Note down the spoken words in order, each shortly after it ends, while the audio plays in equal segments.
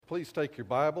Please take your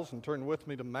Bibles and turn with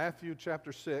me to Matthew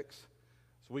chapter 6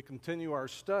 as we continue our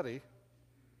study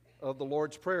of the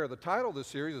Lord's Prayer. The title of this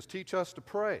series is Teach Us to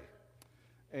Pray,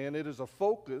 and it is a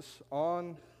focus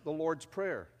on the Lord's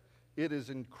Prayer. It is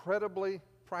incredibly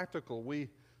practical. We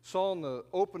saw in the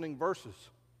opening verses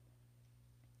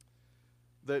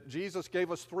that Jesus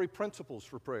gave us three principles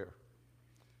for prayer.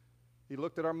 He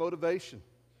looked at our motivation,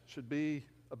 should be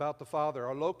about the Father.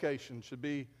 Our location should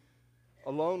be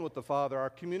alone with the Father.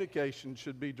 Our communication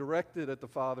should be directed at the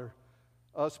Father,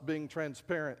 us being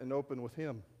transparent and open with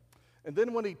Him. And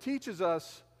then when He teaches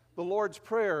us the Lord's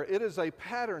Prayer, it is a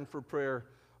pattern for prayer,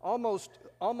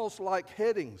 almost like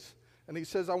headings. And He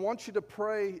says, I want you to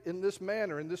pray in this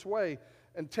manner, in this way,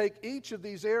 and take each of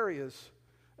these areas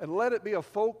and let it be a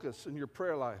focus in your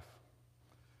prayer life.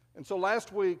 And so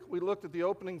last week we looked at the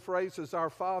opening phrases,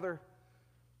 Our Father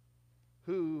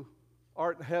who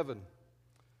art in heaven.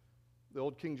 The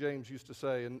old King James used to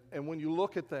say, and when you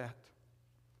look at that,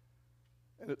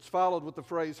 and it's followed with the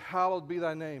phrase, hallowed be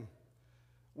thy name,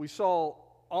 we saw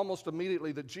almost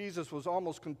immediately that Jesus was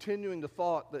almost continuing the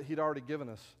thought that He'd already given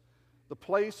us. The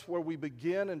place where we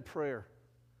begin in prayer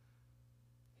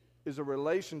is a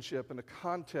relationship in the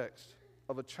context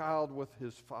of a child with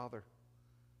his Father.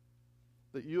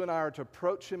 That you and I are to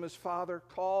approach Him as Father,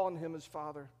 call on Him as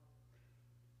Father.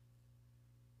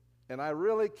 And I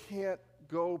really can't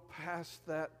go past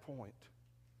that point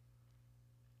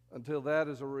until that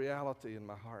is a reality in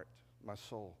my heart, my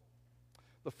soul.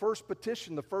 The first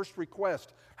petition, the first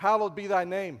request, hallowed be thy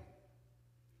name,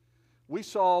 we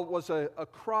saw was a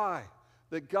cry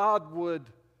that God would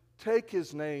take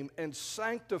His name and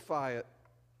sanctify it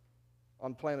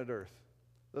on planet Earth.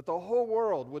 That the whole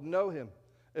world would know Him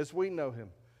as we know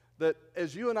Him. That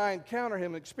as you and I encounter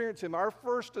Him and experience Him, our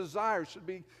first desire should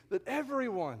be that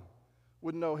everyone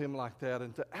would know Him like that,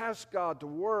 and to ask God to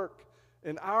work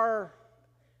in our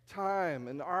time,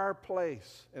 in our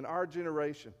place, in our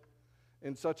generation,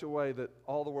 in such a way that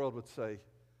all the world would say,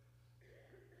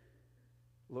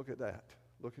 look at that,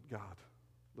 look at God,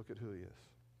 look at who He is.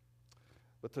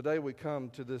 But today we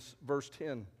come to this verse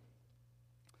 10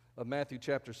 of Matthew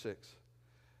chapter 6.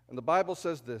 And the Bible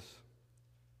says this,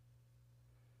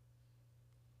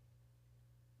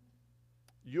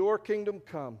 your kingdom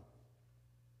come,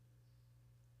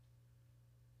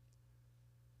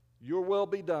 your will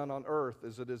be done on earth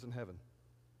as it is in heaven.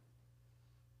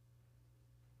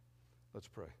 Let's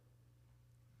pray.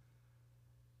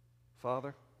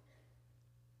 Father,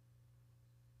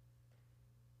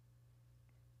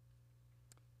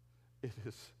 it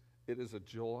is a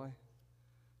joy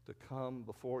to come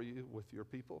before You with Your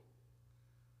people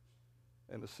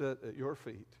and to sit at Your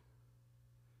feet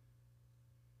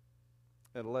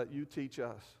and let You teach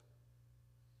us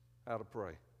how to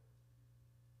pray.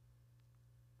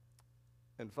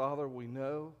 And Father, we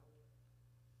know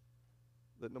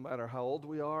that no matter how old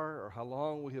we are or how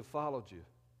long we have followed You,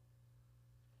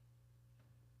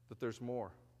 that there's more,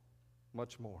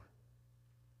 much more,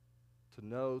 to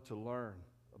know, to learn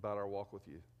about our walk with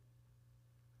You.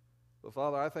 But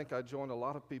Father, I think I join a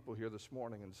lot of people here this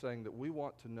morning in saying that we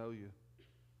want to know You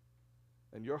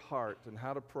and Your heart and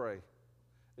how to pray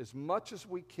as much as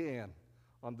we can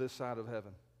on this side of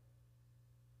heaven.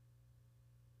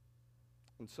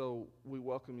 And so we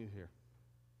welcome You here.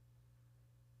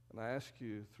 And I ask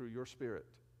You through Your Spirit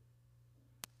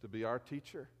to be our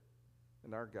teacher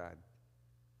and our guide.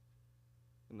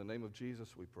 In the name of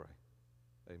Jesus we pray.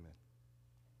 Amen.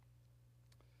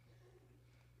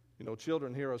 You know,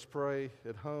 children hear us pray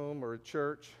at home or at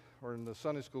church or in the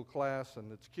Sunday school class,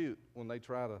 and it's cute when they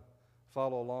try to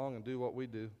follow along and do what we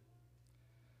do.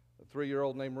 A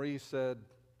 3-year-old named Reese said,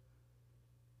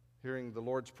 hearing the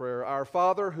Lord's Prayer, Our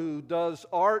Father who does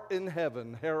art in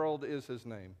heaven, hallowed is His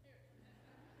name.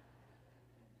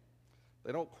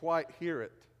 They don't quite hear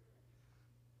it.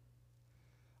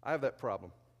 I have that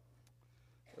problem.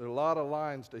 There are a lot of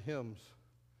lines to hymns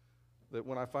that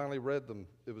when I finally read them,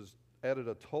 it was added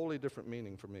a totally different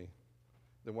meaning for me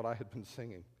than what I had been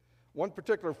singing. One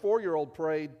particular 4-year-old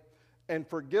prayed, and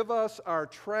forgive us our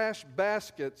trash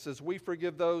baskets as we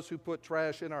forgive those who put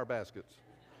trash in our baskets.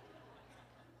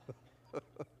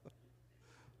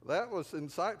 That was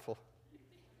insightful.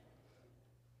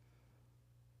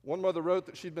 One mother wrote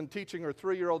that she'd been teaching her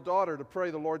 3-year-old daughter to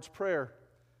pray the Lord's Prayer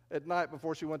at night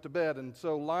before she went to bed. And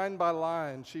so line by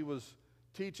line, she was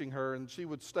teaching her, and she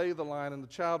would stay the line, and the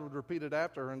child would repeat it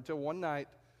after her until one night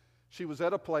she was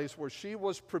at a place where she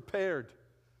was prepared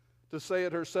to say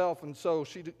it herself. And so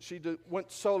she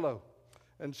went solo.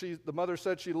 And the mother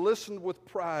said she listened with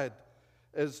pride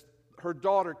as her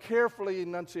daughter carefully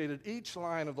enunciated each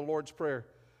line of the Lord's Prayer,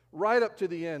 right up to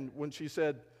the end when she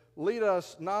said, lead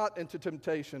us not into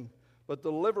temptation, but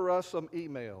deliver us from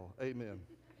email. Amen.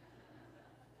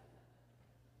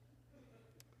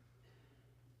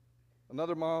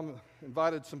 Another mom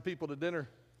invited some people to dinner,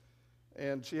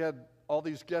 and she had all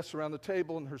these guests around the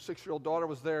table, and her 6-year-old daughter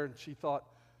was there, and she thought,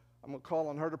 I'm going to call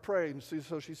on her to pray. And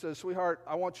so she says, sweetheart,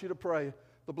 I want you to pray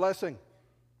the blessing.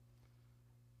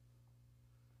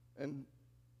 And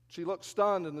she looked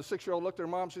stunned, and the 6-year-old looked at her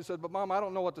mom. She said, but Mom, I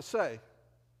don't know what to say.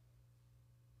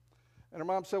 And her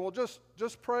mom said, well,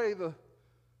 just pray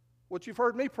what you've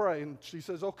heard me pray. And she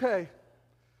says, okay.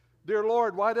 Dear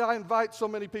Lord, why did I invite so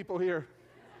many people here?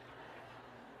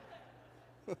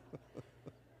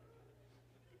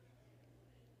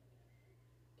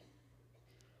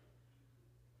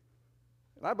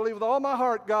 And I believe with all my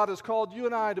heart God has called you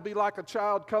and I to be like a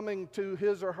child coming to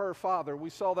his or her father. We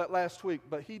saw that last week,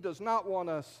 but he does not want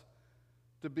us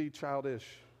to be childish.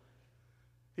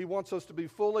 He wants us to be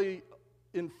fully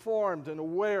informed and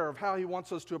aware of how he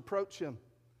wants us to approach him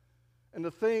and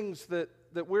the things that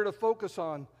we're to focus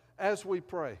on as we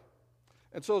pray.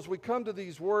 And so as we come to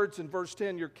these words in verse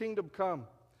 10, your kingdom come,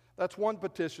 that's one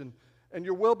petition. And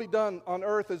your will be done on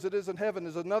earth as it is in heaven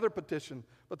is another petition.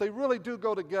 But they really do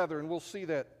go together, and we'll see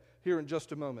that here in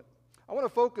just a moment. I want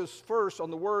to focus first on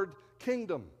the word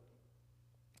kingdom.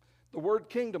 The word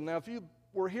kingdom. Now, if you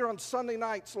were here on Sunday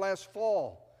nights last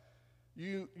fall,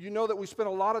 you know that we spent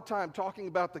a lot of time talking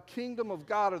about the kingdom of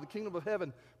God or the kingdom of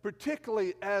heaven,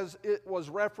 particularly as it was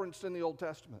referenced in the Old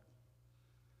Testament.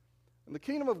 And the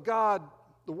kingdom of God,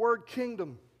 the word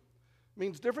kingdom,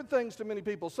 means different things to many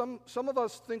people. Some of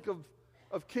us think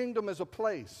of kingdom as a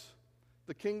place,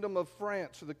 the kingdom of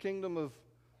France or the kingdom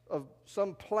of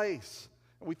some place.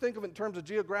 And we think of it in terms of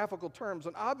geographical terms.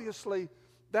 And obviously,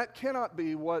 that cannot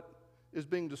be what is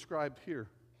being described here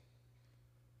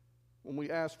when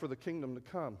we ask for the kingdom to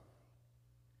come.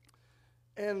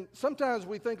 And sometimes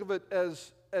we think of it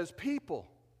as people.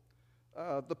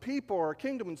 The people are a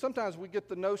kingdom, and sometimes we get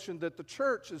the notion that the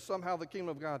church is somehow the kingdom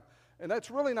of God. And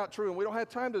that's really not true, and we don't have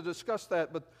time to discuss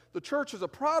that, but the church is a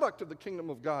product of the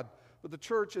kingdom of God, but the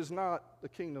church is not the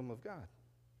kingdom of God.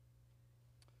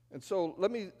 And so let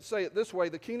me say it this way,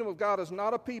 the kingdom of God is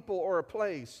not a people or a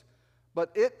place, but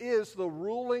it is the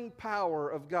ruling power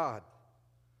of God.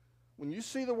 When you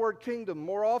see the word kingdom,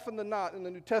 more often than not in the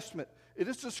New Testament, it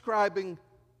is describing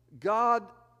God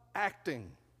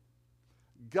acting.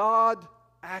 God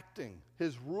acting,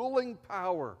 his ruling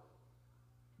power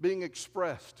being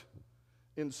expressed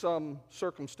in some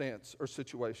circumstance or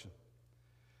situation.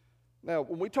 Now,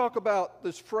 when we talk about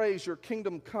this phrase, your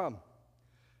kingdom come,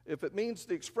 if it means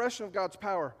the expression of God's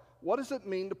power, what does it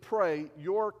mean to pray,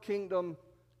 your kingdom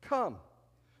come?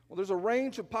 Well, there's a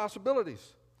range of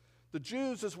possibilities. The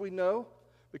Jews, as we know,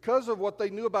 because of what they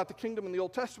knew about the kingdom in the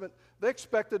Old Testament, they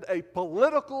expected a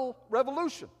political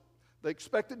revolution. They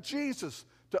expected Jesus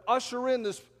to usher in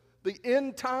the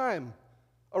end time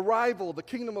arrival of the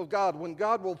kingdom of God, when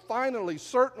God will finally,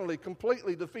 certainly,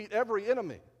 completely defeat every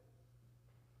enemy.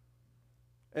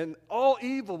 And all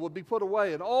evil will be put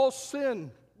away, and all sin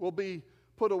will be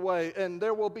put away, and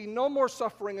there will be no more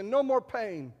suffering and no more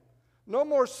pain, no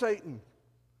more Satan.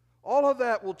 All of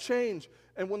that will change,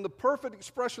 and when the perfect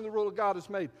expression of the rule of God is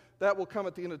made, that will come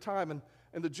at the end of time.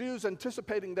 And the Jews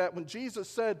anticipating that, when Jesus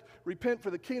said, repent for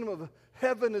the kingdom of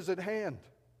heaven is at hand,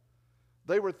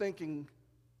 they were thinking,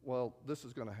 well, this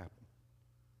is going to happen.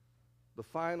 The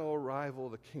final arrival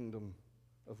of the kingdom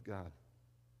of God.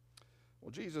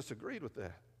 Well, Jesus agreed with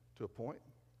that to a point.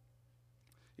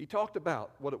 He talked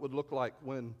about what it would look like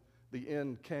when the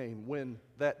end came, when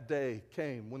that day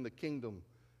came, when the kingdom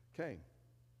came.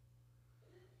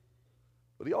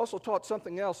 But he also taught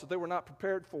something else that they were not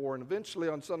prepared for, and eventually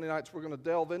on Sunday nights we're going to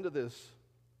delve into this,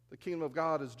 the kingdom of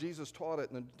God as Jesus taught it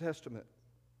in the New Testament.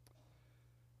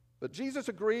 But Jesus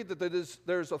agreed that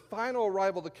there's a final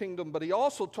arrival of the kingdom, but he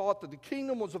also taught that the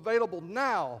kingdom was available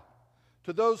now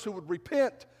to those who would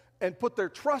repent and put their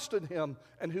trust in him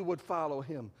and who would follow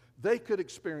him. They could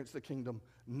experience the kingdom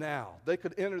now. They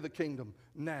could enter the kingdom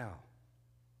now.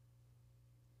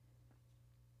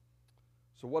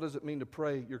 So what does it mean to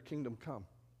pray, your kingdom come?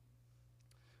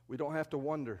 We don't have to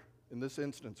wonder in this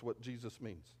instance what Jesus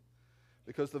means,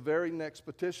 because the very next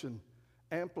petition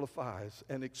amplifies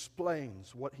and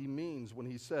explains what he means when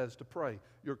he says to pray,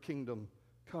 your kingdom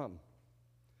come.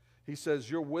 He says,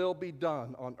 your will be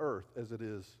done on earth as it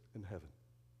is in heaven.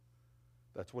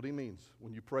 That's what he means.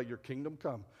 When you pray, your kingdom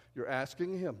come, you're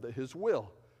asking him that his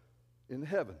will in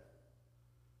heaven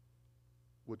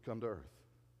would come to earth.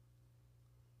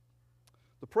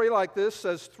 To pray like this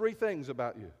says three things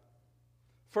about you.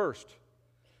 First,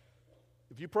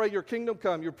 if you pray your kingdom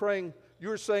come, you're praying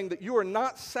you're saying that you are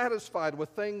not satisfied with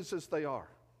things as they are.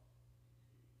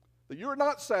 That you're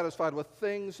not satisfied with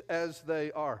things as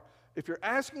they are. If you're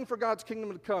asking for God's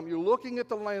kingdom to come, you're looking at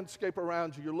the landscape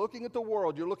around you, you're looking at the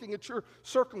world, you're looking at your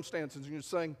circumstances, and you're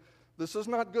saying, this is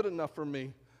not good enough for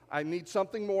me. I need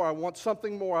something more. I want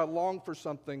something more. I long for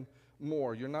something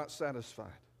more. You're not satisfied.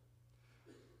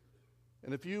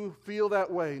 And if you feel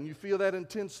that way and you feel that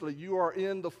intensely, you are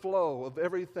in the flow of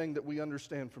everything that we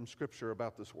understand from Scripture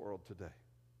about this world today.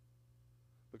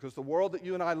 Because the world that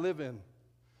you and I live in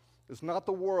is not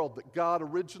the world that God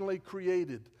originally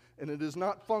created, and it is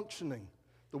not functioning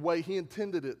the way He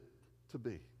intended it to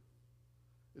be.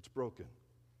 It's broken.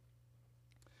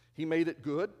 He made it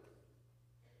good.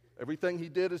 Everything He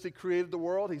did as He created the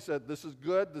world, He said, this is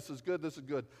good, this is good, this is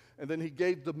good. And then He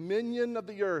gave dominion of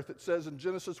the earth, it says in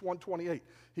Genesis 1:28.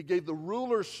 He gave the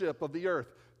rulership of the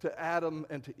earth to Adam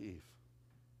and to Eve.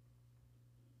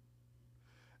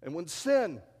 And when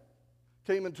sin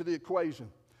came into the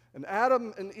equation, and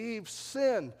Adam and Eve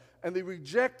sinned, and they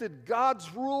rejected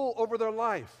God's rule over their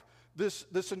life,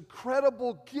 this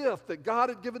incredible gift that God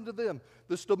had given to them,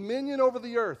 this dominion over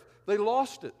the earth, they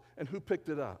lost it. And who picked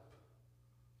it up?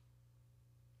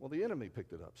 Well, the enemy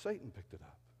picked it up. Satan picked it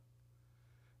up.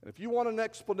 And if you want an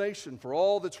explanation for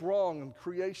all that's wrong in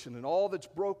creation and all that's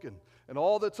broken and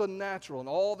all that's unnatural and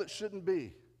all that shouldn't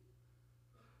be,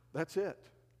 that's it.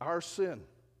 Our sin,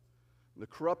 the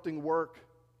corrupting work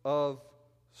of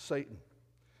Satan.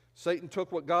 Satan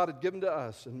took what God had given to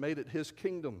us and made it His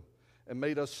kingdom and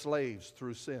made us slaves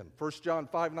through sin. 1 John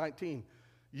 5:19,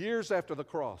 years after the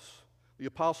cross, the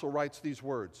apostle writes these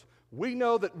words, we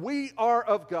know that we are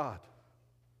of God,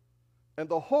 and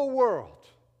the whole world,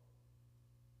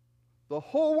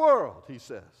 he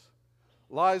says,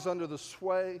 lies under the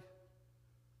sway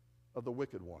of the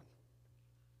wicked one.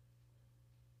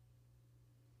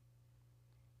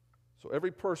 So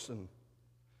every person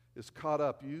is caught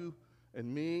up, you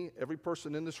and me, every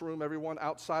person in this room, everyone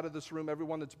outside of this room,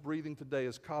 everyone that's breathing today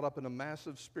is caught up in a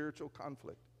massive spiritual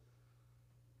conflict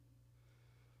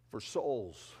for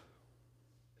souls.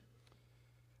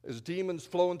 As demons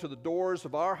flow into the doors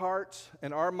of our hearts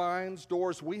and our minds,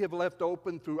 doors we have left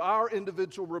open through our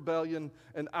individual rebellion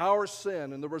and our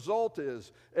sin. And the result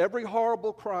is every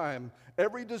horrible crime,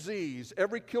 every disease,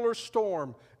 every killer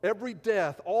storm, every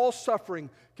death, all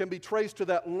suffering can be traced to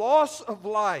that loss of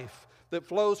life that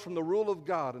flows from the rule of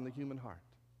God in the human heart.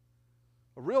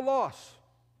 A real loss.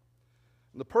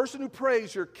 And the person who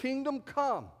prays, your kingdom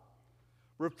come,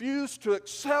 refused to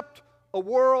accept a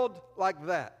world like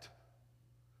that.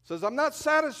 Says, I'm not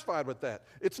satisfied with that.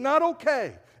 It's not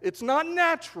okay. It's not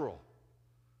natural.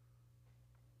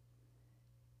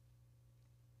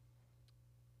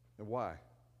 And why?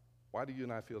 Why do you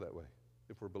and I feel that way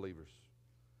if we're believers?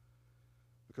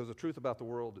 Because the truth about the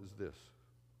world is this.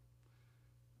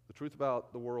 The truth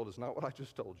about the world is not what I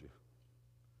just told you.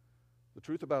 The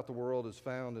truth about the world is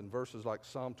found in verses like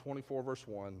Psalm 24, verse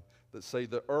 1, that say,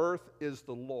 the earth is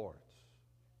the Lord's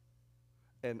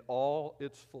and all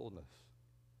its fullness.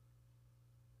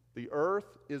 The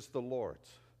earth is the Lord's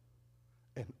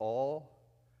and all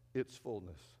its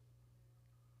fullness.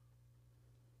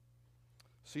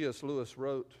 C.S. Lewis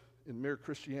wrote in Mere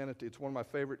Christianity, it's one of my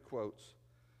favorite quotes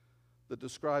that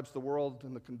describes the world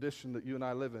and the condition that you and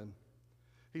I live in.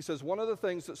 He says, one of the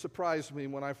things that surprised me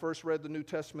when I first read the New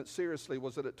Testament seriously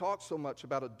was that it talks so much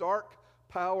about a dark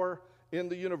power in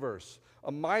the universe,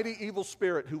 a mighty evil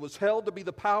spirit who was held to be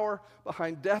the power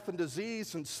behind death and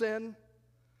disease and sin.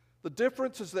 The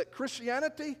difference is that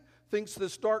Christianity thinks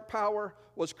this dark power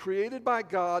was created by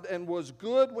God and was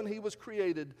good when He was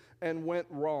created and went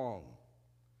wrong.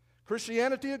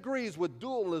 Christianity agrees with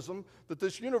dualism that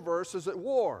this universe is at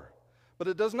war, but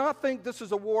it does not think this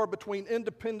is a war between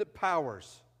independent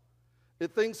powers.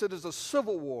 It thinks it is a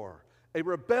civil war, a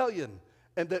rebellion,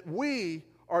 and that we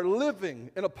are living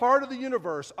in a part of the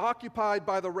universe occupied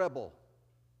by the rebel.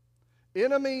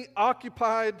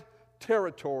 Enemy-occupied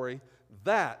territory.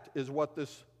 That is what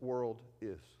this world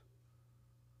is.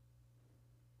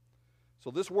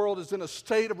 So this world is in a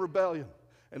state of rebellion,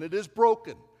 and it is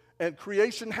broken, and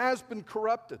creation has been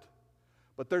corrupted.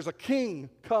 But there's a king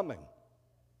coming.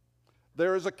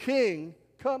 There is a king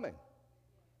coming.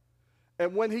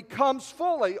 And when He comes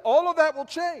fully, all of that will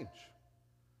change.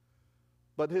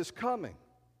 But His coming,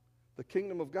 the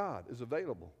kingdom of God, is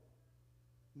available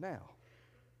now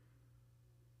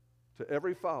to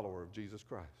every follower of Jesus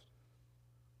Christ.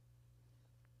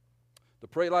 To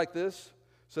pray like this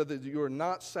said that you are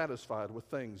not satisfied with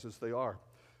things as they are.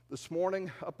 This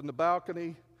morning, up in the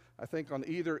balcony, I think on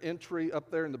either entry up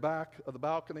there in the back of the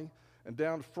balcony and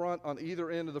down front on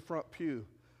either end of the front pew,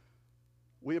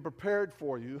 we have prepared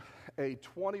for you a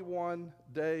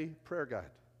 21-day prayer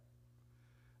guide.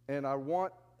 And I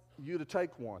want you to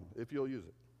take one if you'll use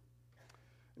it.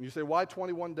 And you say, why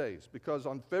 21 days? Because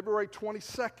on February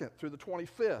 22nd through the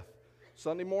 25th,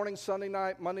 Sunday morning, Sunday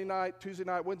night, Monday night, Tuesday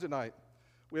night, Wednesday night,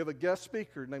 we have a guest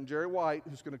speaker named Jerry White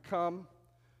who's going to come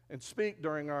and speak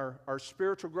during our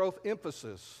spiritual growth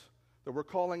emphasis that we're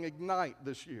calling Ignite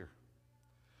this year.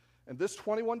 And this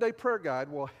 21-day prayer guide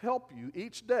will help you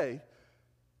each day,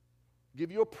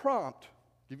 give you a prompt,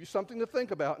 give you something to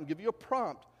think about, and give you a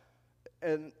prompt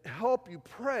and help you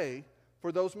pray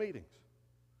for those meetings,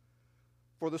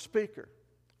 for the speaker,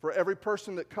 for every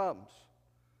person that comes,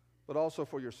 but also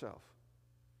for yourself.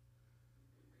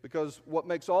 Because what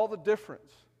makes all the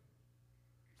difference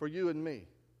for you and me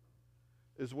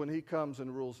is when he comes and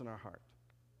rules in our heart.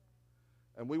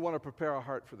 And we want to prepare our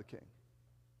heart for the King.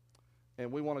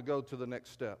 And we want to go to the next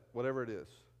step, whatever it is,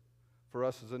 for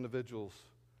us as individuals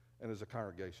and as a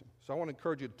congregation. So I want to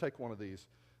encourage you to take one of these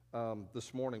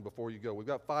this morning before you go. We've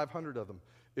got 500 of them.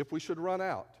 If we should run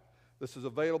out, this is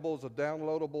available as a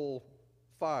downloadable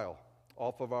file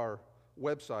off of our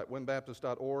website,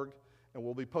 winbaptist.org, and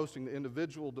we'll be posting the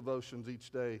individual devotions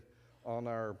each day on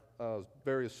our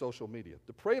various social media.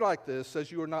 To pray like this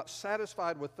says you are not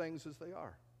satisfied with things as they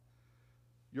are.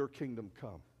 Your kingdom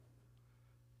come.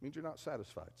 It means you're not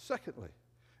satisfied. Secondly,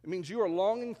 it means you are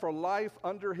longing for life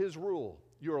under his rule.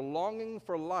 You are longing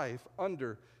for life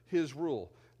under his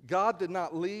rule. God did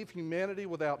not leave humanity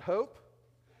without hope.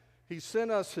 He sent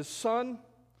us his Son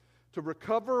to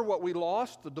recover what we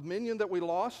lost, the dominion that we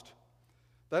lost.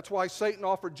 That's why Satan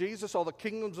offered Jesus all the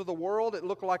kingdoms of the world. It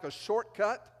looked like a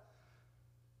shortcut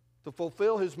to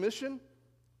fulfill his mission.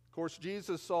 Of course,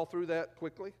 Jesus saw through that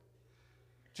quickly.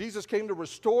 Jesus came to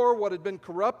restore what had been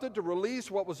corrupted, to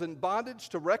release what was in bondage,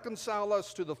 to reconcile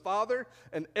us to the Father.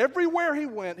 And everywhere he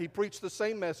went, he preached the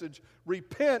same message: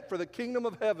 repent, for the kingdom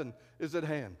of heaven is at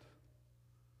hand.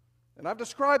 And I've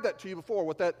described that to you before,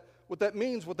 what that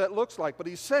means, what that looks like. But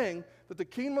he's saying that the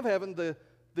kingdom of heaven,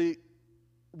 the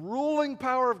ruling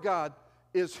power of God,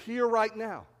 is here right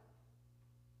now.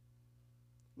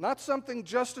 Not something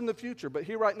just in the future, but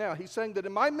here right now. He's saying that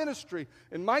in my ministry,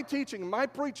 in my teaching, in my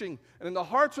preaching, and in the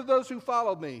hearts of those who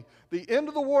follow me, the end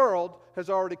of the world has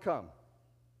already come.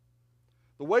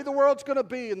 The way the world's going to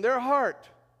be in their heart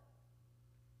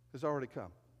has already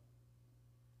come.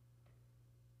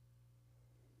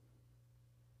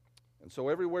 And so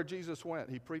everywhere Jesus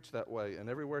went, he preached that way. And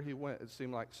everywhere he went, it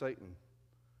seemed like Satan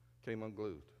came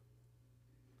unglued.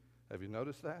 Have you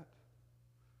noticed that?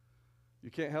 You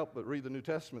can't help but read the New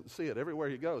Testament and see it. Everywhere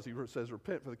he goes, he says,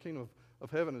 repent, for the kingdom of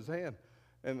heaven is at hand.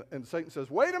 And Satan says,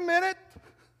 wait a minute.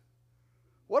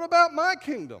 What about my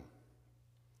kingdom?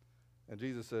 And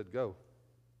Jesus said, go,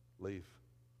 leave.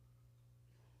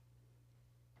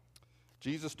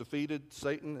 Jesus defeated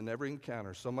Satan in every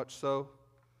encounter, so much so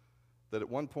that at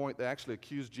one point they actually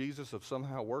accused Jesus of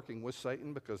somehow working with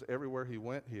Satan, because everywhere he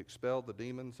went, he expelled the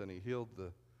demons and he healed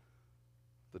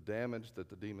the damage that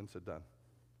the demons had done.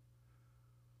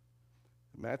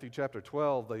 In Matthew chapter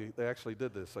 12, they actually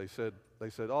did this. They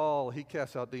said, oh, he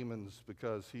casts out demons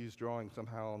because he's drawing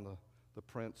somehow on the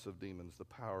prince of demons, the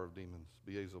power of demons,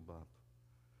 Beelzebub.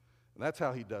 And that's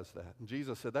how he does that. And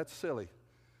Jesus said, that's silly.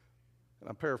 And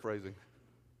I'm paraphrasing.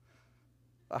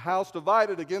 A house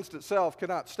divided against itself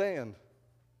cannot stand.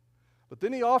 But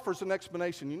then he offers an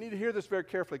explanation. You need to hear this very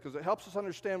carefully, because it helps us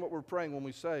understand what we're praying when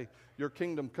we say, your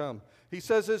kingdom come. He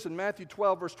says this in Matthew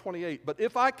 12, verse 28. But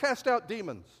if I cast out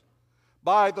demons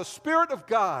by the Spirit of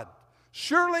God,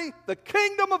 surely the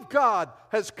kingdom of God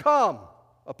has come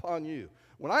upon you.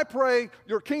 When I pray,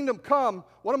 your kingdom come,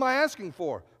 what am I asking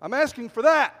for? I'm asking for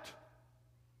that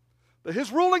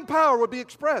his ruling power would be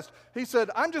expressed. He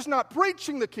said, I'm just not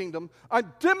preaching the kingdom,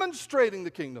 I'm demonstrating the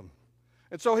kingdom.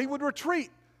 And so he would retreat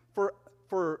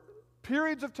for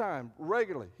periods of time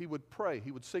regularly. He would pray,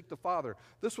 he would seek the Father.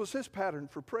 This was his pattern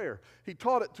for prayer. He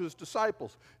taught it to his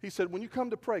disciples. He said, when you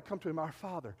come to pray, come to him, our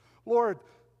Father. Lord,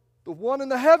 the one in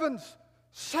the heavens,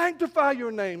 sanctify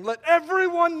your name. Let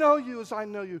everyone know you as I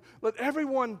know you. Let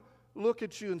everyone look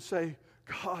at you and say,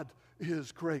 God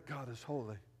is great, God is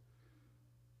holy.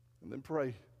 And then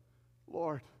pray,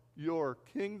 Lord, your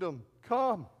kingdom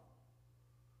come.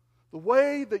 The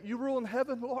way that you rule in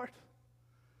heaven, Lord,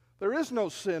 there is no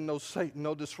sin, no Satan,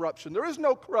 no disruption. There is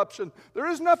no corruption. There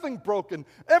is nothing broken.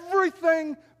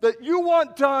 Everything that you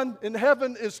want done in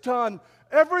heaven is done.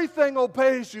 Everything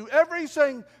obeys you.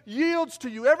 Everything yields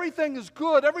to you. Everything is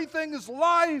good. Everything is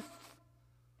life.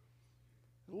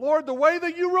 Lord, the way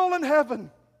that you rule in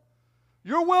heaven,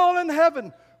 your will in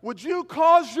heaven, would you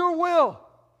cause your will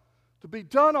to be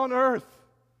done on earth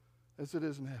as it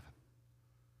is in heaven.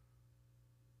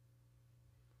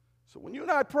 So when you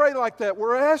and I pray like that,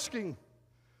 we're asking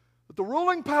that the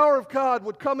ruling power of God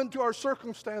would come into our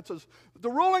circumstances, that the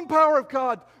ruling power of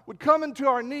God would come into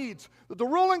our needs, that the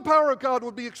ruling power of God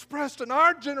would be expressed in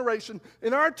our generation,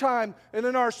 in our time, and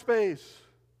in our space.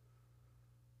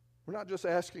 We're not just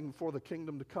asking for the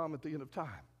kingdom to come at the end of time.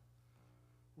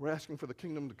 We're asking for the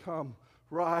kingdom to come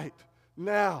right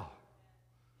now.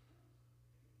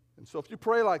 And so if you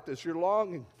pray like this, you're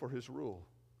longing for His rule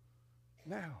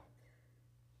now.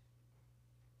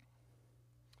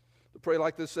 To pray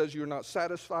like this says you're not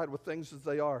satisfied with things as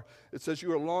they are. It says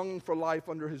you are longing for life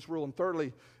under His rule. And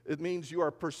thirdly, it means you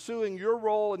are pursuing your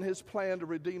role in His plan to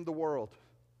redeem the world.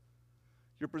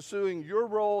 You're pursuing your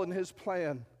role in His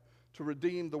plan to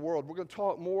redeem the world. We're going to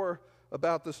talk more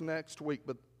about this next week,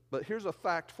 but here's a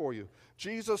fact for you.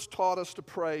 Jesus taught us to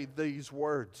pray these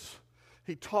words.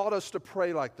 He taught us to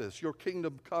pray like this: your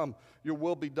kingdom come, your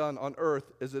will be done on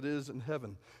earth as it is in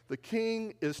heaven. The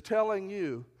King is telling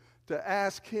you to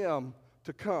ask Him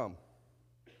to come.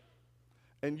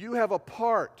 And you have a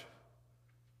part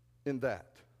in that.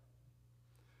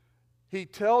 He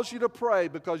tells you to pray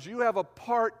because you have a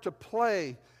part to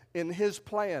play in His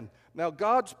plan. Now,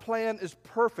 God's plan is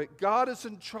perfect. God is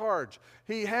in charge.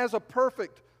 He has a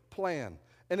perfect plan.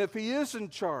 And if He is in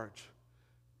charge,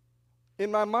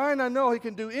 in my mind, I know He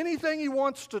can do anything He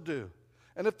wants to do.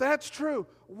 And if that's true,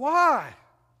 why?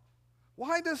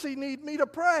 Why does He need me to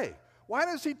pray? Why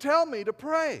does He tell me to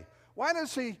pray? Why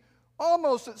does He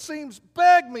almost, it seems,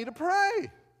 beg me to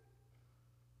pray?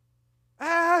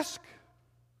 Ask.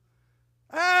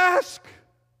 Ask.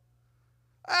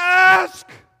 Ask.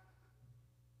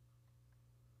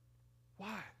 Why?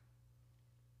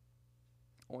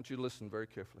 I want you to listen very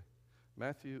carefully.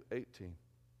 Matthew 18,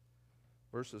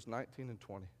 verses 19 and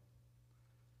 20.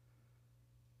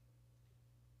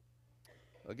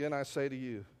 Again, I say to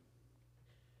you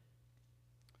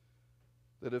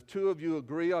that if two of you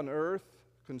agree on earth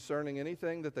concerning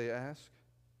anything that they ask,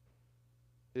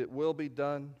 it will be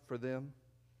done for them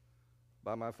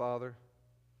by my Father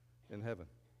in heaven.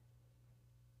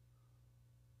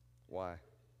 Why?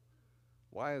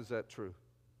 Why is that true?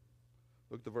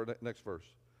 Look at the next verse.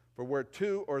 For where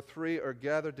two or three are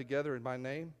gathered together in my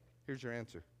name, here's your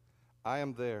answer: I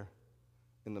am there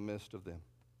in the midst of them.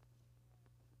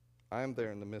 I am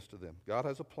there in the midst of them. God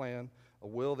has a plan, a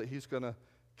will that He's going to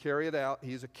carry it out.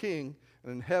 He's a king,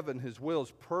 and in heaven His will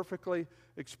is perfectly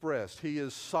expressed. He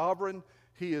is sovereign.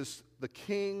 He is the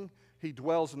king. He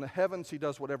dwells in the heavens. He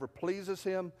does whatever pleases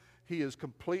Him. He is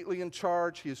completely in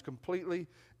charge. He is completely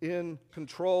in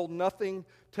control. Nothing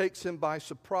takes Him by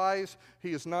surprise.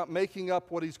 He is not making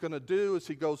up what He's going to do as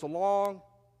He goes along,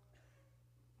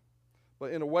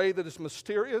 but in a way that is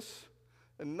mysterious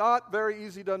and not very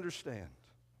easy to understand.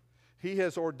 He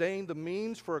has ordained the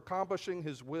means for accomplishing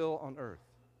His will on earth.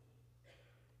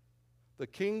 The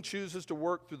King chooses to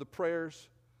work through the prayers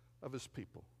of His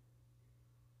people.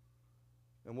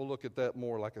 And we'll look at that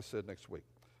more, like I said, next week.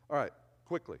 All right,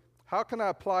 quickly. How can I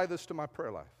apply this to my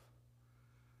prayer life?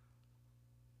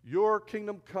 Your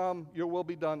kingdom come, your will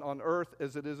be done on earth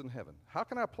as it is in heaven. How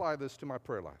can I apply this to my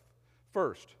prayer life?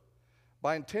 First,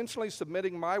 by intentionally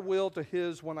submitting my will to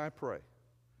His when I pray.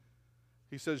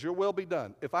 He says, your will be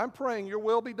done. If I'm praying, your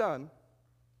will be done,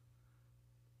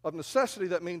 of necessity,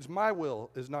 that means my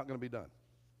will is not going to be done.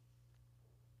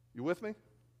 You with me?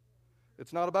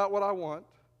 It's not about what I want.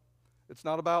 It's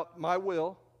not about my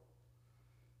will.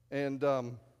 And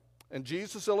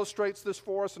Jesus illustrates this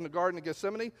for us in the Garden of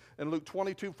Gethsemane in Luke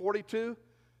 22:42.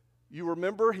 You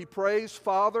remember He prays,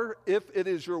 Father, if it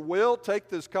is your will, take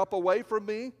this cup away from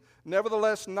me.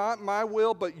 Nevertheless, not my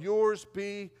will, but yours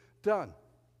be done.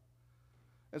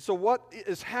 And so what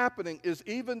is happening is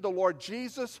even the Lord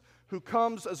Jesus, who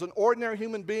comes as an ordinary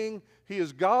human being, He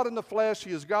is God in the flesh,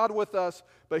 He is God with us,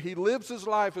 but He lives His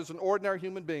life as an ordinary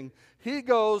human being. He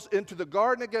goes into the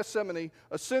Garden of Gethsemane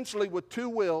essentially with two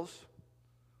wills.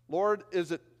 Lord,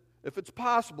 if it's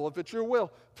possible, if it's your will,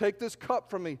 take this cup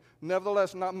from me.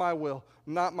 Nevertheless, not my will,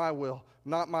 not my will,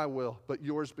 not my will, but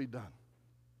yours be done.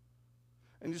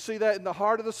 And you see that in the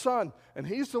heart of the Son. And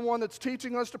He's the one that's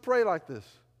teaching us to pray like this.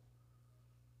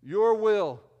 Your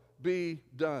will be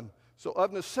done. So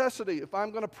of necessity, if I'm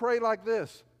going to pray like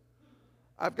this,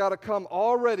 I've got to come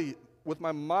already with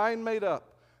my mind made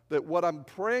up that what I'm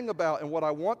praying about and what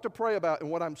I want to pray about and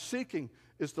what I'm seeking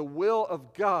is the will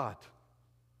of God.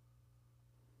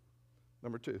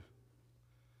 Number two,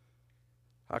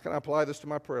 how can I apply this to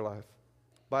my prayer life?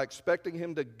 By expecting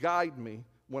Him to guide me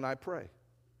when I pray.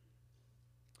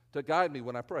 To guide me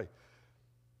when I pray.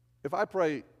 If I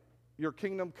pray, your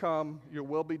kingdom come, your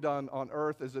will be done on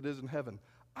earth as it is in heaven.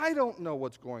 I don't know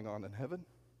what's going on in heaven.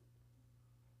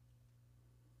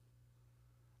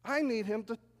 I need him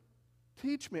to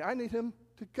teach me. I need him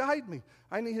to guide me.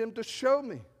 I need him to show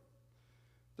me.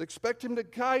 To expect him to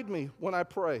guide me when I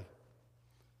pray.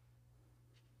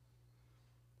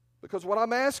 Because what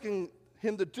I'm asking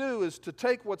him to do is to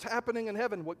take what's happening in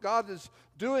heaven, what God is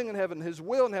doing in heaven, his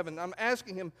will in heaven. I'm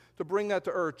asking him to bring that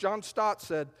to earth. John Stott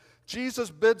said, Jesus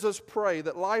bids us pray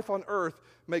that life on earth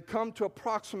may come to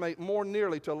approximate more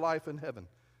nearly to life in heaven.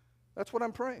 That's what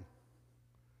I'm praying.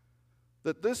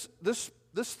 That this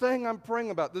thing I'm praying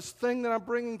about, this thing that I'm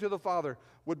bringing to the Father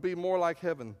would be more like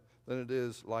heaven than it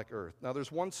is like earth. Now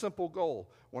there's one simple goal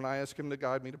when I ask him to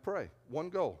guide me to pray. One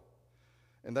goal.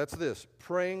 And that's this,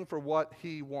 praying for what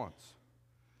he wants.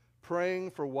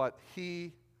 Praying for what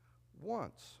he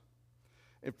wants.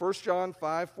 In 1 John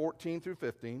 5:14 through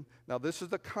 15, now this is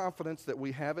the confidence that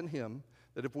we have in him,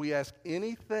 that if we ask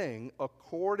anything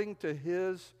according to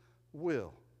his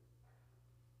will,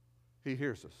 he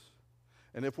hears us.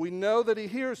 And if we know that he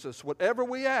hears us, whatever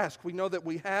we ask, we know that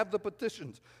we have the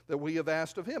petitions that we have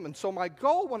asked of him. And so my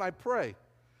goal when I pray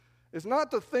is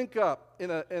not to think up,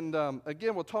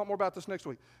 again, we'll talk more about this next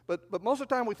week, but most of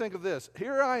the time we think of this.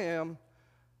 Here I am,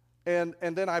 and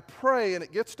then I pray, and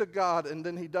it gets to God, and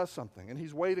then he does something, and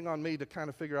he's waiting on me to kind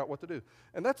of figure out what to do.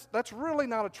 And that's really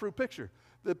not a true picture.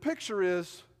 The picture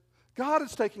is God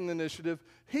is taking the initiative.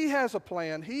 He has a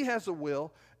plan. He has a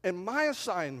will, and my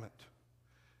assignment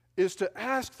is to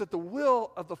ask that the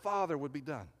will of the Father would be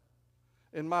done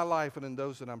in my life and in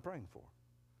those that I'm praying for.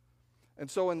 And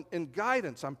so in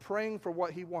guidance, I'm praying for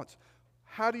what he wants.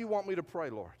 How do you want me to pray,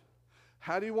 Lord?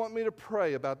 How do you want me to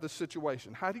pray about this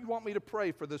situation? How do you want me to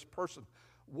pray for this person?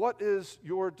 What is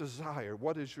your desire?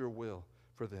 What is your will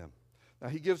for them? Now,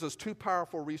 he gives us two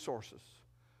powerful resources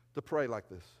to pray like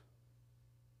this.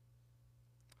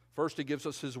 First, he gives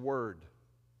us his word.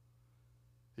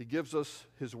 He gives us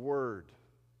his word.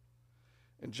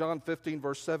 In John 15,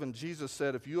 verse 7, Jesus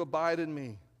said, if you abide in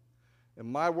me and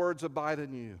my words abide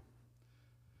in you,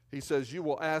 he says, you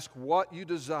will ask what you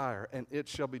desire and it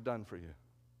shall be done for you.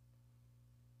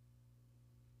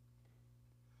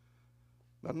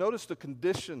 Now notice the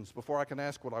conditions before I can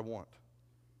ask what I want.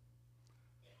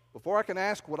 Before I can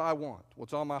ask what I want,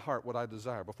 what's on my heart, what I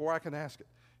desire, before I can ask it,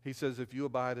 he says, if you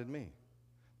abide in me.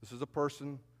 This is a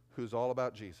person who's all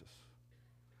about Jesus.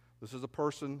 This is a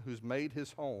person who's made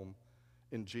his home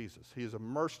in Jesus. He has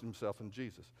immersed himself in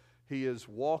Jesus. He is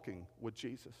walking with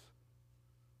Jesus.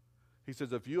 He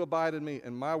says, if you abide in me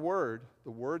and my word,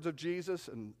 the words of Jesus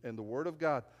and the word of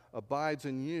God abides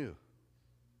in you,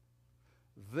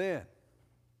 then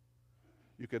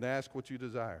you can ask what you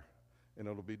desire and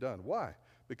it'll be done. Why?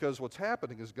 Because what's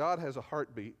happening is God has a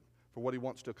heartbeat for what he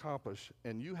wants to accomplish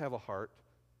and you have a heart.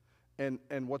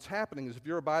 And what's happening is if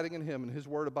you're abiding in him and his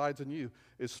word abides in you,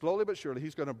 is slowly but surely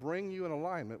he's going to bring you in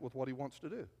alignment with what he wants to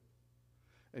do.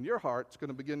 And your heart's going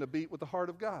to begin to beat with the heart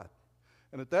of God.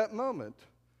 And at that moment,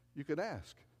 you can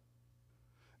ask.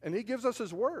 And he gives us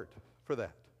his word for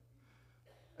that.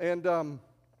 And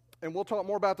we'll talk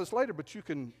more about this later, but you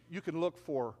can look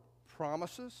for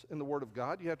promises in the word of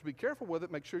God. You have to be careful with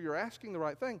it, make sure you're asking the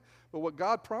right thing. But what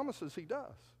God promises, he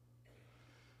does.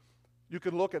 You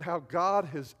can look at how God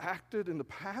has acted in the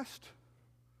past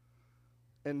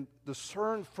and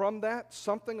discern from that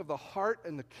something of the heart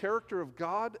and the character of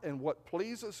God and what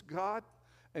pleases God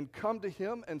and come to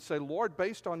him and say, Lord,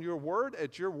 based on your word,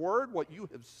 at your word, what you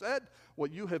have said,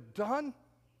 what you have done,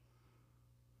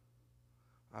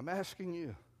 I'm asking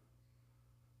you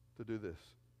to do this.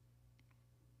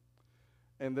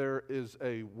 And there is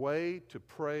a way to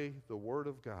pray the word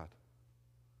of God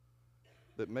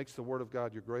that makes the word of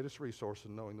God your greatest resource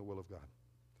in knowing the will of God.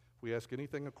 If we ask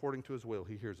anything according to his will,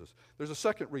 he hears us. There's a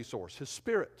second resource, his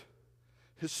Spirit.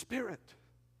 His Spirit.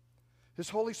 His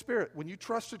Holy Spirit. When you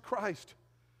trusted Christ,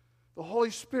 the Holy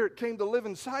Spirit came to live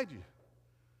inside you.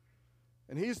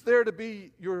 And he's there to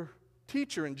be your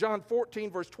teacher. In John 14,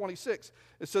 verse 26,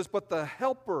 it says, but the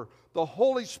Helper, the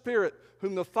Holy Spirit,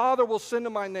 whom the Father will send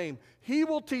in my name, he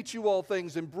will teach you all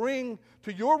things and bring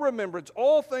to your remembrance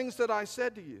all things that I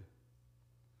said to you.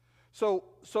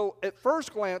 So at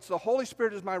first glance, the Holy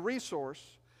Spirit is my resource.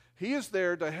 He is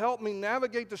there to help me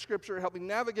navigate the Scripture, help me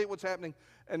navigate what's happening,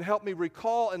 and help me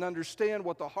recall and understand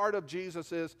what the heart of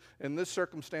Jesus is in this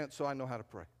circumstance so I know how to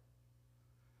pray.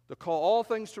 To call all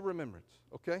things to remembrance,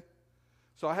 okay?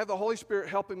 So I have the Holy Spirit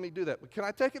helping me do that. But can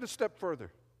I take it a step further?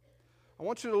 I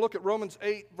want you to look at Romans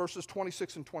 8, verses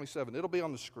 26 and 27. It'll be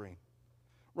on the screen.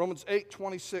 Romans 8,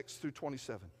 26 through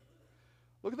 27.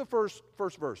 Look at the first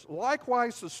verse.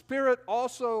 Likewise, the Spirit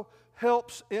also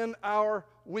helps in our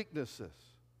weaknesses.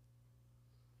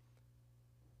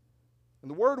 And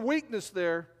the word weakness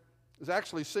there is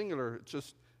actually singular. It's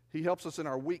just, He helps us in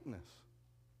our weakness.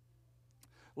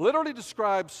 Literally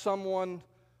describes someone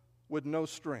with no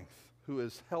strength, who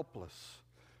is helpless,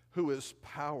 who is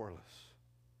powerless.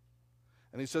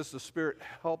 And He says the Spirit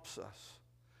helps us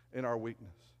in our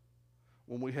weakness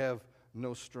when we have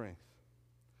no strength.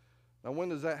 Now, when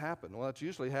does that happen? Well, that's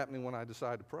usually happening when I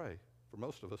decide to pray, for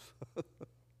most of us,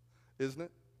 isn't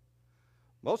it?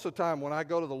 Most of the time when I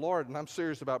go to the Lord and I'm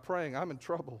serious about praying, I'm in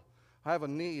trouble. I have a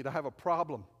need. I have a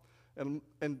problem. And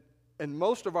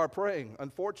most of our praying,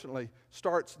 unfortunately,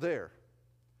 starts there.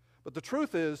 But the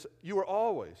truth is, you are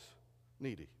always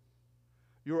needy.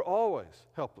 You are always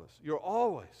helpless. You're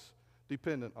always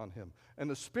dependent on Him. And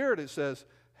the Spirit, it says,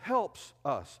 helps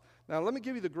us. Now, let me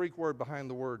give you the Greek word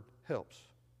behind the word helps.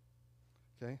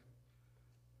 Okay?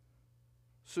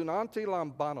 Sunanti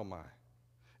lambanomai.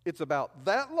 It's about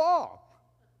that long.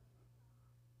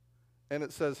 And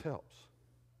it says helps.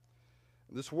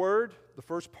 And this word, the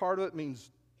first part of it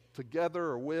means together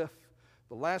or with.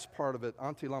 The last part of it,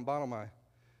 anti lambanomai,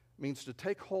 means to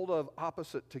take hold of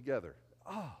opposite together.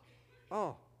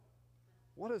 Oh,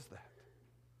 what is that?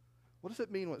 What does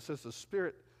it mean when it says the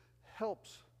Spirit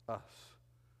helps us?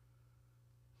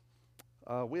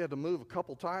 We had to move a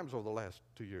couple times over the last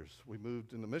 2 years. We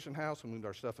moved in the mission house, we moved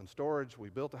our stuff in storage, we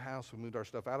built a house, we moved our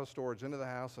stuff out of storage into the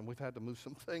house, and we've had to move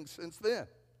some things since then.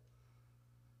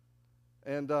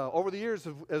 And over the years,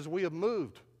 as we have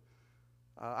moved,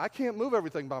 I can't move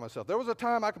everything by myself. There was a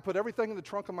time I could put everything in the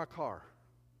trunk of my car.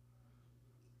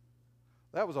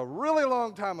 That was a really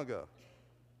long time ago.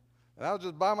 And I was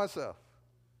just by myself.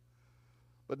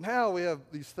 But now we have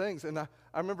these things, and I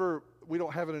remember, we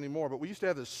don't have it anymore, but we used to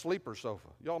have this sleeper sofa.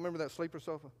 Y'all remember that sleeper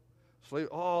sofa?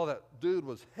 Oh, that dude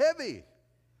was heavy.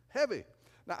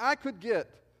 Now, I could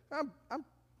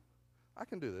I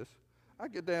can do this. I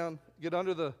get down, get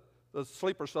under the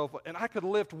sleeper sofa, and I could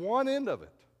lift one end of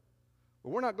it. But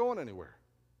we're not going anywhere.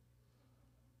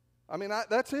 I mean,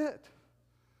 that's it.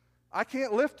 I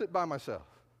can't lift it by myself.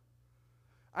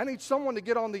 I need someone to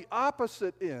get on the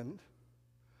opposite end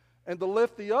and to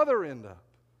lift the other end up.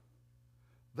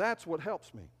 That's what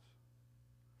helps means.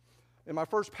 In my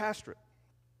first pastorate,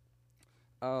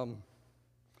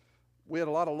 we had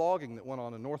a lot of logging that went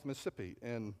on in North Mississippi,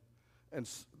 and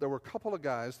there were a couple of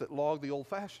guys that logged the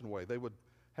old-fashioned way. They would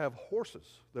have horses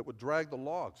that would drag the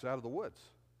logs out of the woods.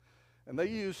 And they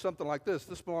used something like this.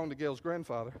 This belonged to Gail's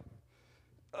grandfather.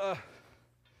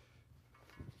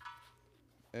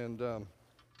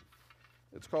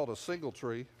 It's called a single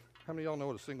tree. How many of y'all know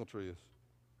what a single tree is?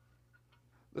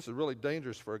 This is really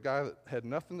dangerous for a guy that had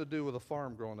nothing to do with a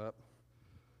farm growing up.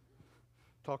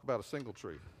 Talk about a single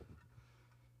tree.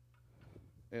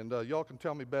 And y'all can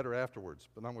tell me better afterwards,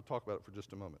 but I'm going to talk about it for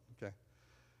just a moment, okay?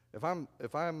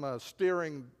 If I'm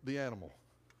steering the animal,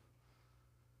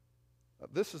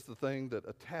 this is the thing that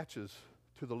attaches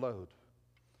to the load.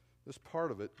 This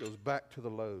part of it goes back to the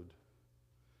load.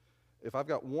 If I've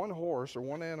got one horse or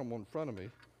one animal in front of me,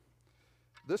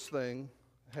 this thing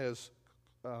has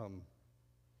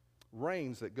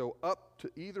reins that go up to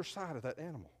either side of that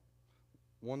animal.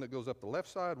 One that goes up the left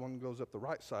side, one that goes up the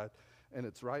right side, and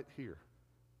it's right here.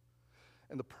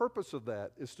 And the purpose of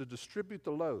that is to distribute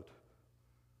the load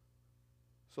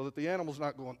so that the animal's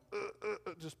not going,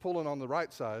 just pulling on the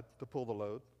right side to pull the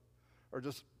load, or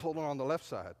just pulling on the left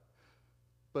side.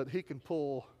 But he can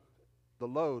pull the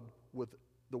load with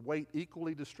the weight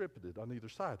equally distributed on either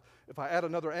side. If I add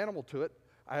another animal to it,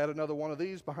 I add another one of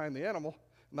these behind the animal,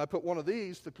 and I put one of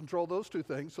these to control those two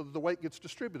things so that the weight gets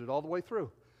distributed all the way through.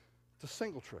 It's a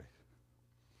single tree.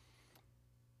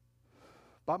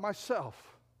 By myself,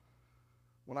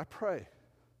 when I pray,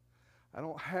 I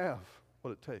don't have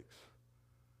what it takes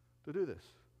to do this.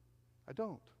 I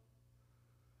don't.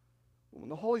 When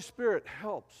the Holy Spirit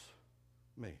helps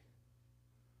me,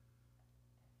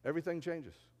 everything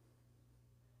changes.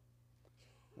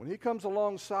 When He comes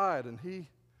alongside and He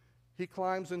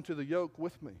climbs into the yoke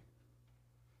with me,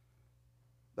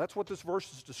 that's what this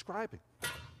verse is describing,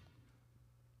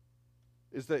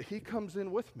 is that He comes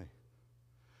in with me.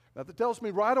 Now that tells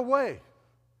me right away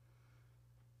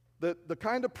that the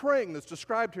kind of praying that's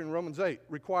described here in Romans 8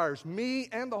 requires me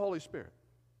and the Holy Spirit.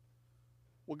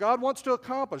 What God wants to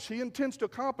accomplish, He intends to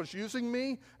accomplish using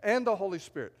me and the Holy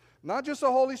Spirit. Not just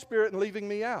the Holy Spirit and leaving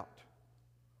me out,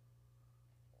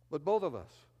 but both of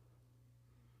us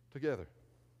together.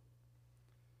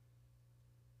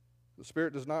 The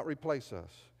Spirit does not replace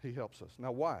us. He helps us.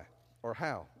 Now why or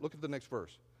how? Look at the next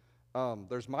verse.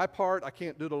 There's my part. I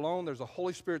can't do it alone. There's the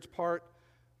Holy Spirit's part.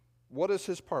 What is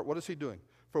his part? What is he doing?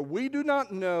 For we do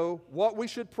not know what we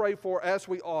should pray for as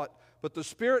we ought, but the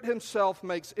Spirit himself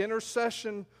makes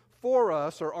intercession for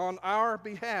us or on our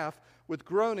behalf with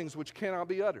groanings which cannot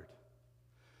be uttered.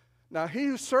 Now he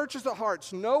who searches the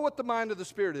hearts knows what the mind of the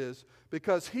Spirit is,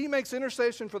 because he makes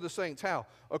intercession for the saints. How?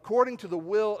 According to the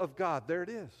will of God. There it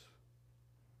is.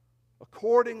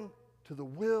 According to the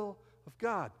will of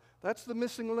God. That's the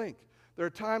missing link. There are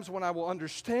times when I will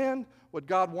understand what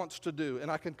God wants to do,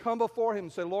 and I can come before him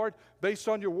and say, Lord, based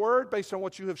on your word, based on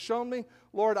what you have shown me,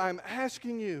 Lord, I'm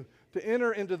asking you to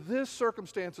enter into this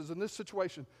circumstances and this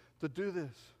situation to do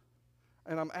this.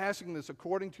 And I'm asking this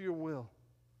according to your will.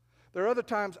 There are other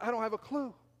times I don't have a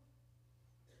clue.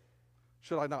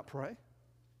 Should I not pray?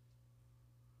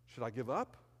 Should I give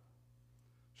up?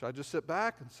 Should I just sit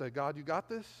back and say, God, you got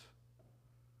this?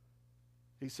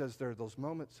 He says there are those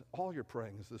moments, all your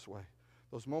praying is this way.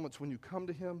 Those moments when you come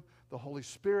to him, the Holy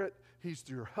Spirit, he's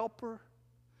your helper.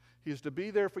 He is to be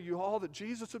there for you all, that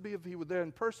Jesus would be if he were there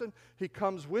in person. He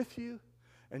comes with you,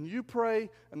 and you pray,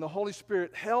 and the Holy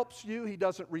Spirit helps you. He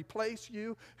doesn't replace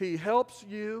you. He helps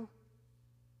you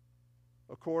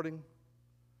according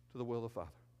to the will of the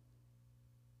Father.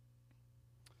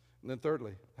 And then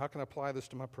thirdly, how can I apply this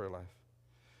to my prayer life?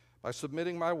 By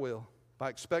submitting my will, by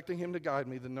expecting him to guide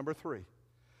me. Then number 3,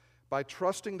 by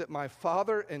trusting that my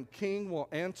Father and King will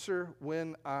answer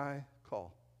when I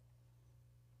call.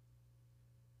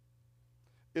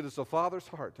 It is the Father's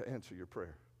heart to answer your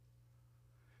prayer.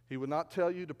 He would not tell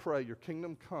you to pray, your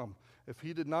kingdom come, if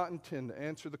he did not intend to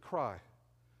answer the cry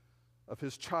of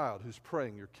his child who's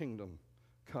praying, your kingdom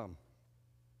come.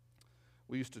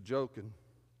 We used to joke in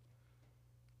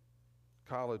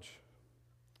college.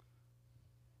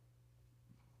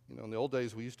 You know, in the old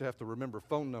days, we used to have to remember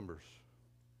phone numbers.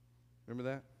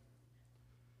 Remember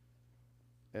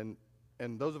that?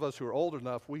 And those of us who are old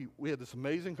enough, we had this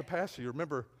amazing capacity to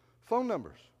remember phone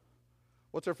numbers.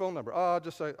 What's our phone number?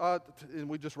 Just say, and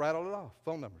we just rattle it off,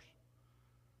 phone numbers.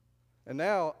 And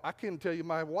now I can tell you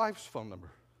my wife's phone number.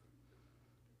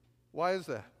 Why is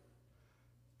that?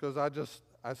 Because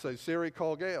I say, Siri,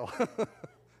 call Gail.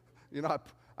 You know,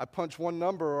 I punch one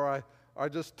number, or I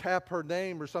just tap her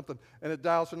name or something, and it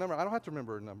dials her number. I don't have to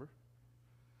remember her number.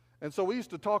 And so we used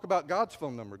to talk about God's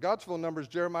phone number. God's phone number is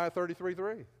Jeremiah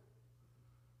 33:3.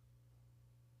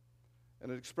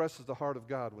 And it expresses the heart of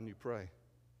God when you pray.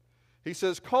 He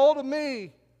says, call to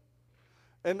me,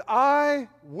 and I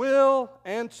will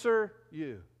answer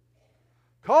you.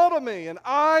 Call to me, and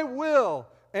I will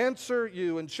answer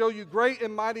you and show you great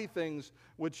and mighty things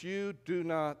which you do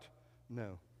not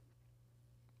know.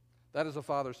 That is a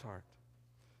Father's heart.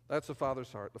 That's a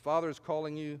Father's heart. The Father is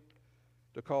calling you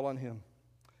to call on him.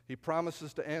 He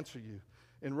promises to answer you.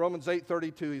 In Romans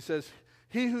 8:32, he says,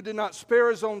 he who did not spare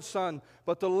his own son,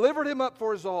 but delivered him up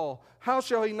for us all, how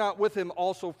shall he not with him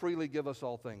also freely give us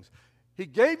all things? He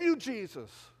gave you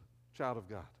Jesus, child of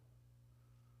God.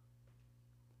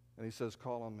 And he says,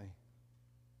 call on me.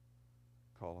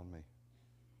 Call on me.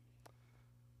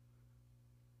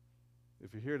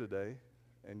 If you're here today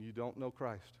and you don't know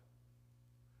Christ,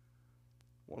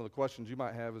 one of the questions you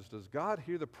might have is, does God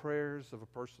hear the prayers of a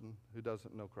person who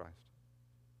doesn't know Christ?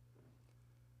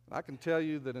 And I can tell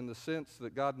you that in the sense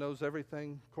that God knows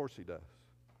everything, of course he does.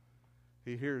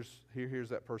 He hears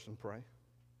that person pray.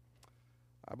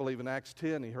 I believe in Acts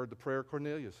 10, he heard the prayer of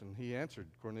Cornelius, and he answered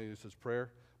Cornelius'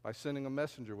 prayer by sending a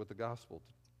messenger with the gospel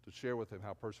to share with him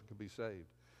how a person could be saved.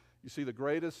 You see, the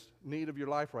greatest need of your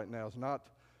life right now is not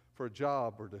for a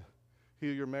job or to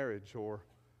heal your marriage or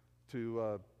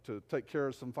to take care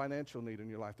of some financial need in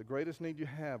your life. The greatest need you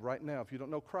have right now, if you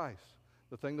don't know Christ,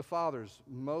 the thing the Father's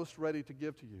most ready to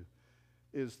give to you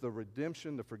is the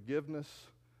redemption, the forgiveness,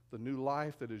 the new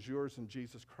life that is yours in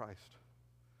Jesus Christ.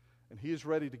 And he is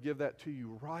ready to give that to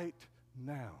you right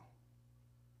now.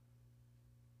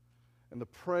 And the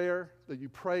prayer that you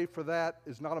pray for that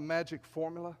is not a magic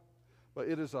formula, but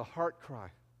it is a heart cry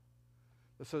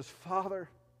that says, Father,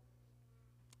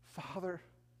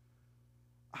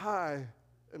 I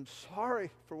am sorry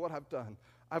for what I've done.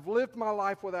 I've lived my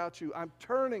life without you. I'm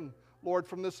turning, Lord,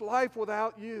 from this life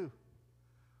without you.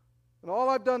 And all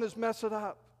I've done is mess it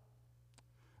up.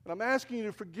 And I'm asking you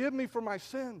to forgive me for my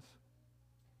sins.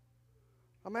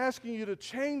 I'm asking you to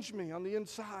change me on the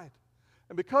inside.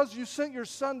 And because you sent your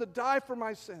Son to die for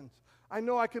my sins, I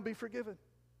know I can be forgiven.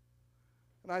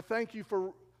 And I thank you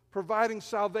for providing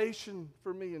salvation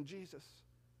for me in Jesus.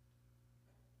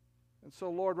 And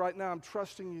so, Lord, right now I'm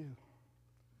trusting you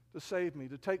to save me,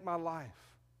 to take my life,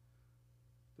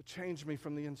 to change me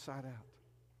from the inside out.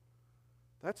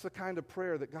 That's the kind of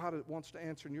prayer that God wants to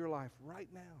answer in your life right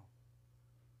now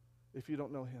if you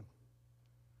don't know Him.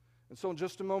 And so in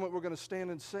just a moment, we're going to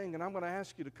stand and sing, and I'm going to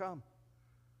ask you to come.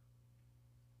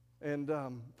 And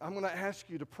I'm going to ask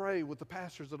you to pray with the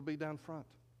pastors that will be down front.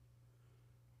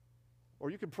 Or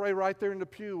you can pray right there in the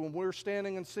pew when we're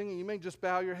standing and singing. You may just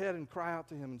bow your head and cry out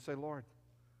to Him and say, Lord,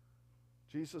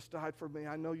 Jesus died for me.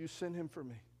 I know you sent Him for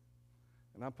me.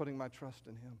 And I'm putting my trust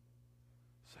in Him.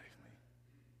 Save me.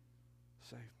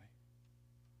 Save me.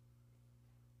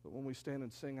 But when we stand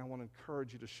and sing, I want to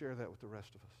encourage you to share that with the rest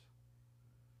of us.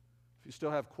 If you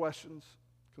still have questions,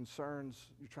 concerns,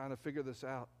 you're trying to figure this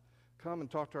out, come and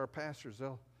talk to our pastors.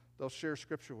 They'll share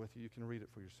Scripture with you. You can read it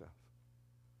for yourself.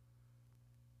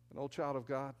 An old child of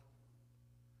God,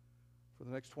 for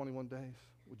the next 21 days,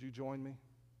 would you join me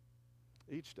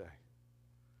each day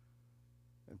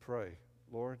and pray,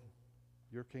 Lord,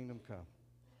 your kingdom come.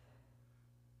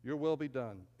 Your will be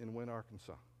done in Wynne,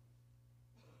 Arkansas,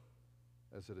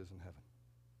 as it is in heaven.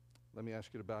 Let me ask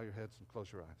you to bow your heads and close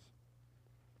your eyes.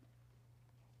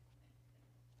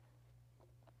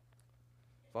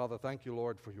 Father, thank you,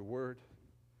 Lord, for your word.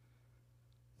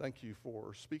 Thank you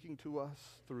for speaking to us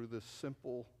through this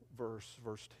simple verse,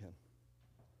 verse 10.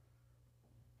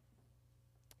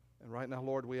 And right now,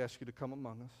 Lord, we ask you to come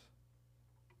among us.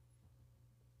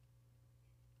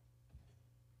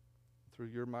 Through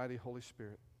your mighty Holy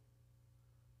Spirit,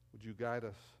 would you guide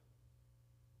us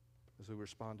as we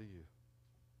respond to you?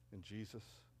 In Jesus'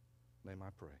 name I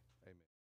pray.